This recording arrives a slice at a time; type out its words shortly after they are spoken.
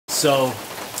So,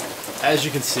 as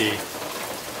you can see,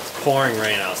 it's pouring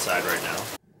rain outside right now.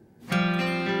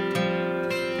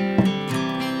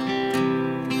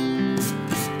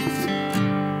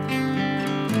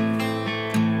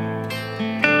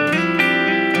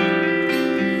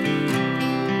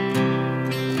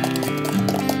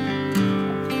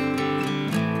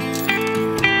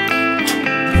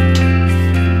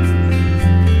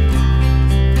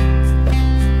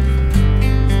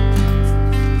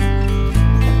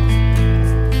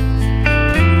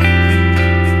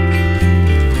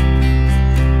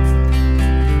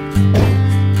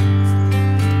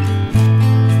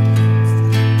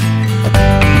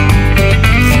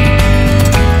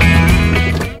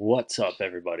 What's up,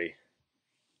 everybody?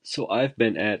 So I've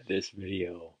been at this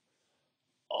video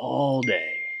all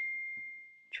day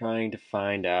trying to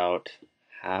find out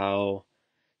how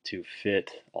to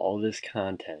fit all this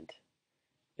content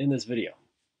in this video.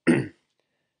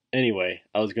 Anyway,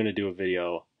 I was going to do a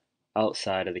video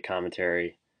outside of the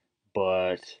commentary,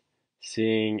 but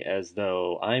seeing as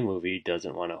though iMovie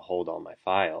doesn't want to hold all my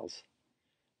files,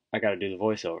 I got to do the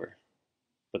voiceover,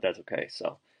 but that's okay.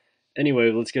 So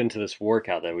anyway, let's get into this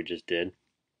workout that we just did.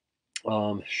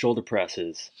 Shoulder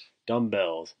presses,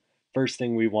 dumbbells. First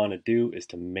thing we want to do is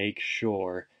to make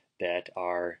sure that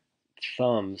our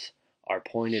thumbs are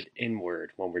pointed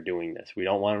inward when we're doing this. We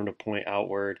don't want them to point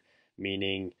outward,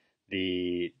 meaning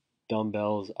the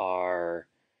dumbbells are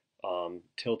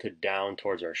tilted down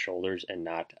towards our shoulders and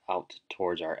not out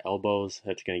towards our elbows.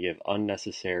 That's going to give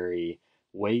unnecessary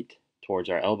weight towards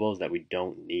our elbows that we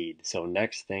don't need. So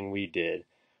next thing we did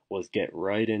was get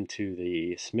right into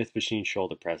the Smith machine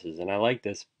shoulder presses. And I like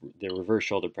the reverse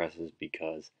shoulder presses,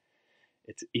 because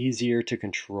it's easier to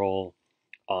control,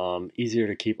 easier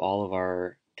to keep all of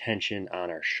our tension on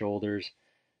our shoulders,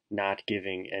 not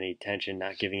giving any tension,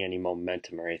 not giving any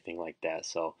momentum or anything like that.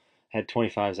 So had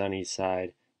 25s on each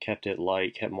side, kept it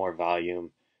light, kept more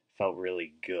volume, felt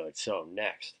really good. So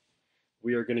next,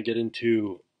 we are going to get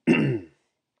into,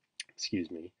 excuse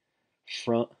me,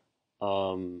 front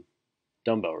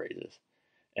dumbbell raises.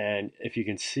 And if you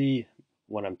can see,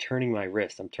 when I'm turning my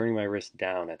wrist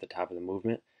down at the top of the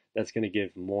movement. That's going to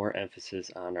give more emphasis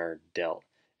on our delt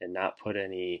and not put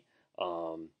any,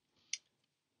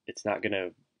 it's not going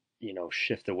to,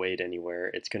 shift the weight anywhere.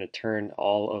 It's going to turn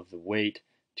all of the weight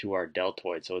to our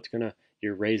deltoid. So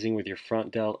you're raising with your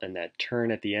front delt, and that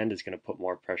turn at the end is going to put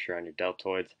more pressure on your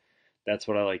deltoids. That's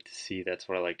what I like to see. That's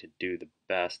what I like to do the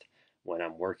best when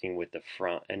I'm working with the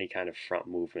front, any kind of front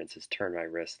movements, is turn my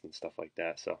wrist and stuff like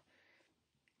that. So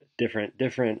different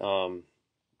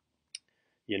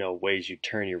ways you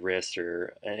turn your wrist,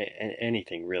 or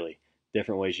anything really,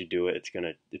 different ways you do it, it's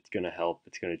gonna help.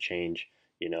 It's gonna change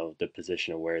the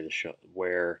position of where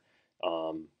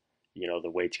the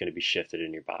weight's gonna be shifted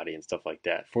in your body and stuff like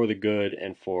that, for the good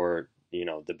and for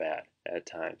the bad at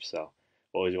times. So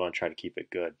always want to try to keep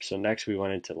it good. So next we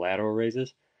went into lateral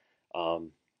raises.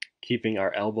 Keeping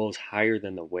our elbows higher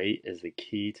than the weight is the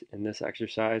key in this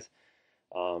exercise.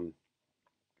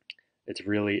 It's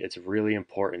really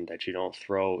important that you don't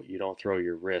throw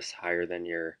your wrists higher than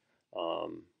your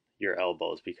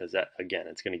elbows, because that, again,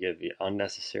 it's going to give you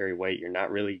unnecessary weight. You're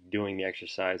not really doing the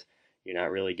exercise. You're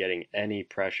not really getting any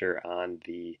pressure on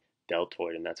the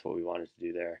deltoid, and that's what we wanted to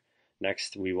do there.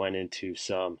 Next, we went into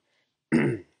some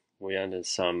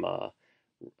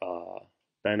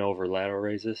bent over lateral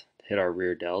raises to hit our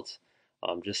rear delts.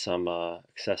 Just some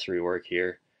accessory work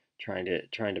here, trying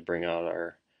to bring out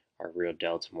our rear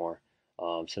delts more.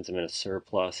 Since I'm in a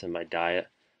surplus in my diet,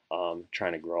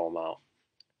 trying to grow them out.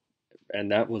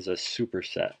 And that was a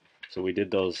superset. So we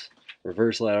did those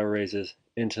reverse lateral raises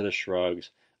into the shrugs.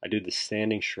 I do the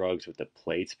standing shrugs with the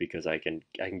plates because I can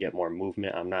get more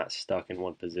movement. I'm not stuck in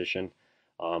one position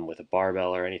with a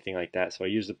barbell or anything like that. So I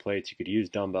use the plates. You could use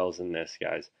dumbbells in this,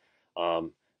 guys.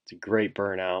 It's a great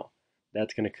burnout.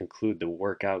 That's going to conclude the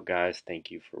workout, guys.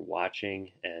 Thank you for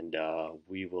watching, and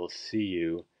we will see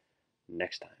you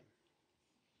next time.